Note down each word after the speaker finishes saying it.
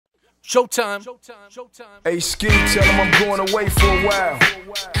Showtime. Hey, Ski, tell him I'm going away for a while.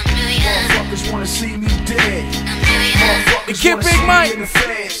 Motherfuckers wanna see me dead. Motherfuckers Kid wanna Big see Mike, me in the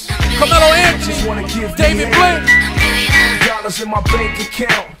feds. Carmelo Just wanna Anthony, give David me Blake. dollars in my bank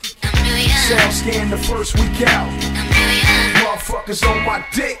account. Sound scan the first week out. Motherfuckers on my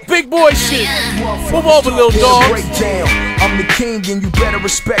dick. Big boy shit. Move over, little dog. Breakdown. I'm the king and you better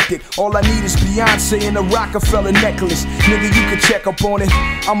respect it. All I need is Beyonce and a Rockefeller necklace. Nigga, you can check up on it.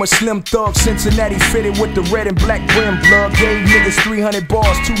 I'm a slim thug, Cincinnati fitted with the red and black brim. Blood gave niggas 300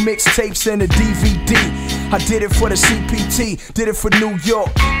 bars, 2 mixtapes and a DVD. I did it for the CPT, did it for New York,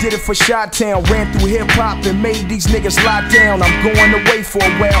 did it for Chi-Town. Ran through hip-hop and made these niggas lie down. I'm going away for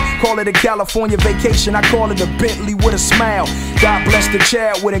a while, call it a California vacation. I call it a Bentley with a smile. God bless the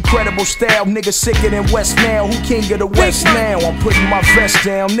child with incredible style. Niggas sicker than West now, who king of the West now? I'm putting my vest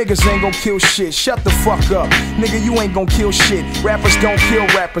down, niggas ain't gon' kill shit. Shut the fuck up, nigga, you ain't gon' kill shit. Rappers don't kill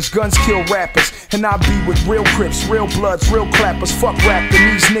rappers, guns kill rappers. And I be with real Crips, real Bloods, real clappers. Fuck rapping,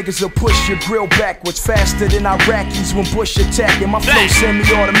 these niggas will push your grill backwards faster than Iraqis when Bush attacking. My flow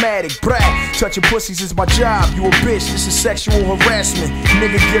semi-automatic, brag. Touching pussies is my job, you a bitch, this is sexual harassment.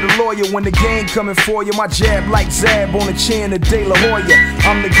 Nigga, get a lawyer when the gang coming for you. My jab like Zab on the chin of De La Hoya.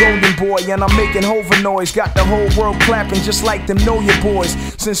 I'm the golden boy and I'm making hover noise. Got the whole world clapping just like them Know Your Boys.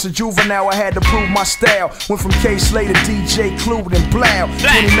 Since a juvenile I had to prove my style. Went from K-Slay to DJ Clued and Blow.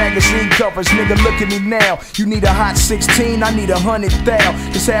 20 magazine covers, nigga, look at me now. You need a hot 16, I need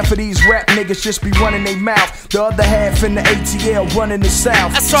 100,000. Cause half of these rap niggas just be running their mouth. The other half in the ATL running the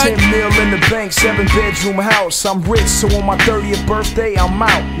South. That's right. 10 mil in the bank, 7-bedroom house. I'm rich, so on my 30th birthday I'm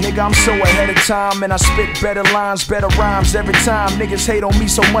out. Nigga, I'm so ahead of time and I spit better lines, better rhymes every time. Niggas hate on me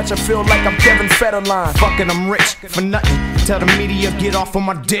so much I feel like I'm Kevin Federline. Fucking I'm rich for nothing. Tell the media get off on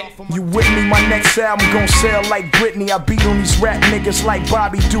my dick. You with me? My next album gon' sell like Britney. I beat on these rap niggas like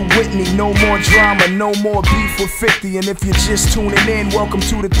Bobby do Whitney. No more drama, no more beef with 50. And if you're just tuning in, welcome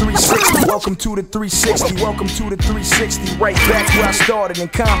to the 360. Welcome to the 360. Welcome to the 360. Right back where I started in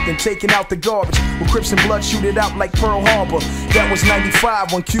Compton, taking out the garbage. With Crips and Blood shoot it out like Pearl Harbor. That was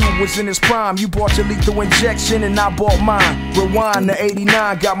 95 when Cube was in his prime. You bought your lethal injection and I bought mine. Rewind to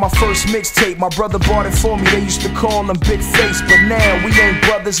 89, got my first mixtape. My brother bought it for me, they used to call him Big Face. But now we ain't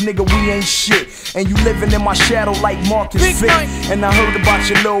brothers, nigga, we ain't shit. And you living in my shadow like Marcus Vick. And I heard about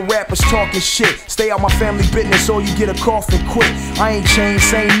your little rappers talking shit. Stay out my family business or you get a coffin quick. I ain't changed,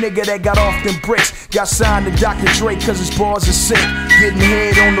 same nigga that got off them bricks. Got signed to Dr. Dre cause his bars are sick. Getting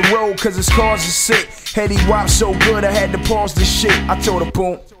head on the road cause his cars are sick. Heady wop so good I had to pause the shit. I told her,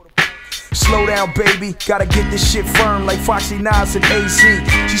 boom, slow down, baby. Gotta get this shit firm like Foxy Nas and AZ.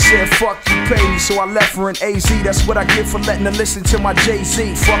 She said, fuck you, pay me. So I left her in AZ. That's what I get for letting her listen to my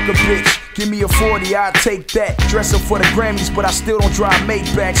Jay-Z. Fuck a bitch. Give me a 40, I'll take that. Dress up for the Grammys, but I still don't drive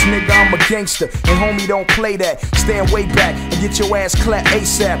Maybachs. Nigga, I'm a gangster, and homie, don't play that. Stand way back and get your ass clapped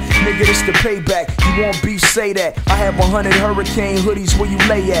ASAP. Nigga, this the payback. You want beef, say that. I have 100 hurricane hoodies where you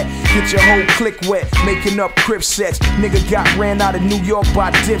lay at. Get your whole clique wet, making up Crip sets. Nigga got ran out of New York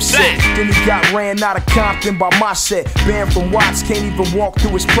by Dipset. Then he got ran out of Compton by my set. Banned from Watts, can't even walk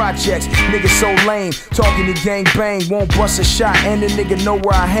through his projects. Nigga so lame, talking to gang bang. Won't bust a shot, and the nigga know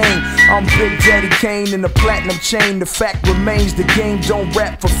where I hang. I'm Big Daddy Kane in the platinum chain. The fact remains the game don't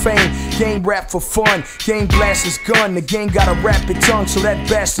rap for fame. Game rap for fun. Game blast his gun. The game got a rapid tongue, so that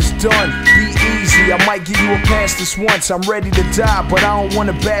bastard's done. Be easy, I might give you a pass this once. I'm ready to die, but I don't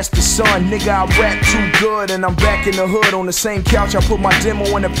wanna bash the sun. Nigga, I rap too good, and I'm back in the hood. On the same couch, I put my demo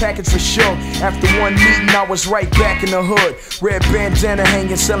in the package for sure. After one meeting, I was right back in the hood. Red bandana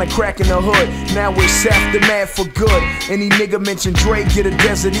hanging, selling crack in the hood. Now it's aftermath for good. Any nigga mention Dre, get a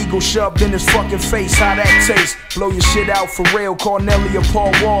Desert Eagle shoved in his fucking face. How that taste? Blow your shit out for real. Cornelia or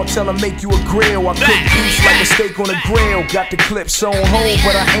Paul Wall, tell him make you a grill. I cook beef like a steak on a grill. Got the clips on hold,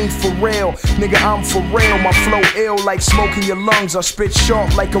 but I ain't for real. Nigga, I'm for real. My flow ill like smoke in your lungs. I spit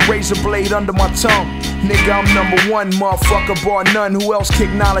sharp like a razor blade under my tongue. Nigga, I'm #1, motherfucker, bar none. Who else kick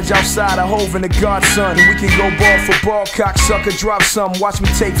knowledge outside of Hove and the Godson? We can go ball for ball, cocksucker, drop some. Watch me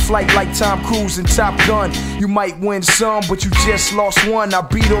take flight like Tom Cruise and Top Gun. You might win some, but you just lost one. I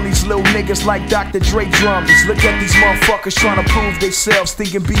beat on these little niggas like Dr. Dre drums. Look at these motherfuckers trying to prove themselves,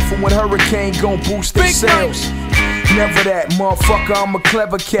 thinking beefing with Hurricane gon' boost their sales. Never that, motherfucker, I'm a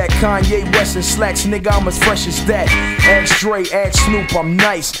clever cat. Kanye West and slacks, nigga, I'm as fresh as that. Ask Dre, ask Snoop, I'm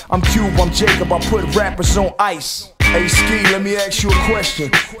nice. I'm Cube, I'm Jacob, I put rappers on ice. Hey Ski, let me ask you a question.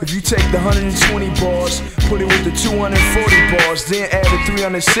 If you take the 120 bars, put it with the 240 bars, then add the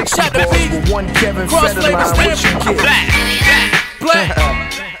 360 bars with one Kevin Federline, what you get? Black.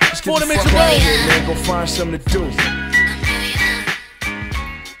 Let's get the fuck out of here, man. Go find something to do.